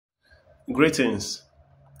Greetings.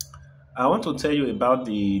 I want to tell you about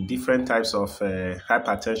the different types of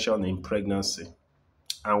hypertension in pregnancy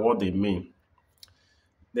and what they mean.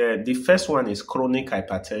 The first one is chronic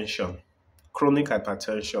hypertension. Chronic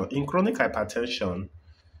hypertension. In chronic hypertension,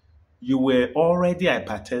 you were already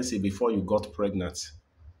hypertensive before you got pregnant.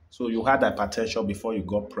 So you had hypertension before you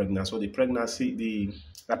got pregnant. So the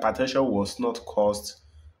hypertension was not caused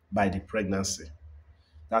by the pregnancy.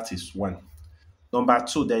 That is one. Number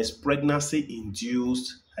two, there is pregnancy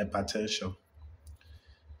induced hypertension.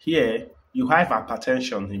 Here, you have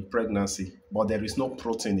hypertension in pregnancy, but there is no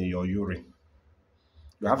protein in your urine.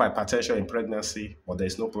 You have hypertension in pregnancy, but there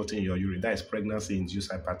is no protein in your urine. That is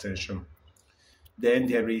pregnancy-induced hypertension. Then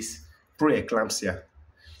there is preeclampsia.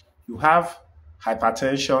 You have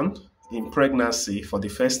hypertension in pregnancy for the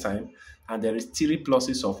first time, and there is 3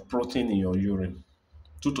 pluses of protein in your urine.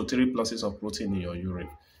 2 to 3 pluses of protein in your urine.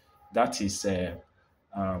 That is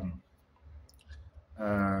um,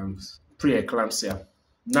 preeclampsia.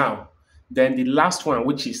 Now, then the last one,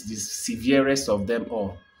 which is the severest of them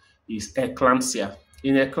all, is eclampsia.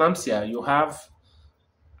 In eclampsia, you have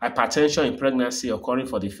hypertension in pregnancy occurring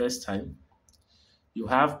for the first time. You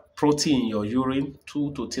have protein in your urine,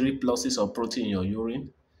 2 to 3 pluses of protein in your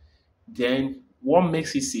urine. Then what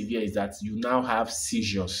makes it severe is that you now have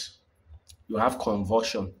seizures. You have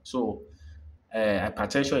convulsion. So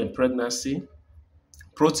hypertension in pregnancy,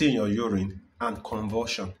 protein in your urine, and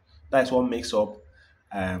convulsion. That's what makes up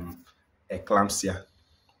eclampsia.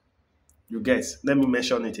 You get? Let me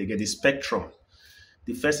mention it again. The spectrum.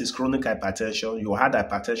 The first is chronic hypertension. You had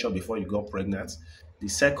hypertension before you got pregnant. The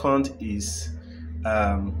second is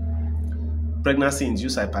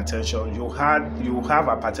pregnancy-induced hypertension. You have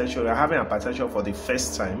hypertension. You're having hypertension for the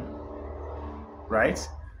first time, right?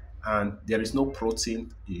 And there is no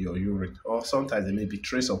protein in your urine, or sometimes there may be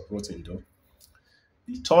trace of protein though.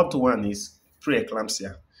 The third one is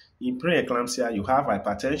preeclampsia. In preeclampsia, you have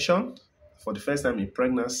hypertension for the first time in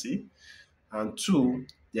pregnancy, and two,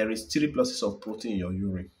 there is 3 pluses of protein in your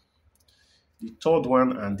urine. The third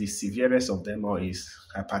one and the severest of them all is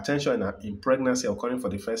hypertension in pregnancy occurring for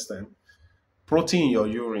the first time, protein in your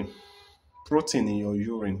urine, 2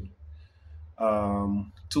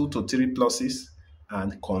 to 3 pluses,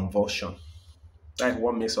 and convulsion. That's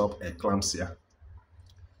what makes up eclampsia.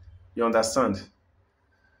 You understand?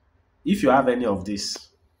 If you have any of this,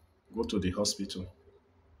 go to the hospital.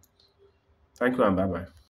 Thank you and bye-bye.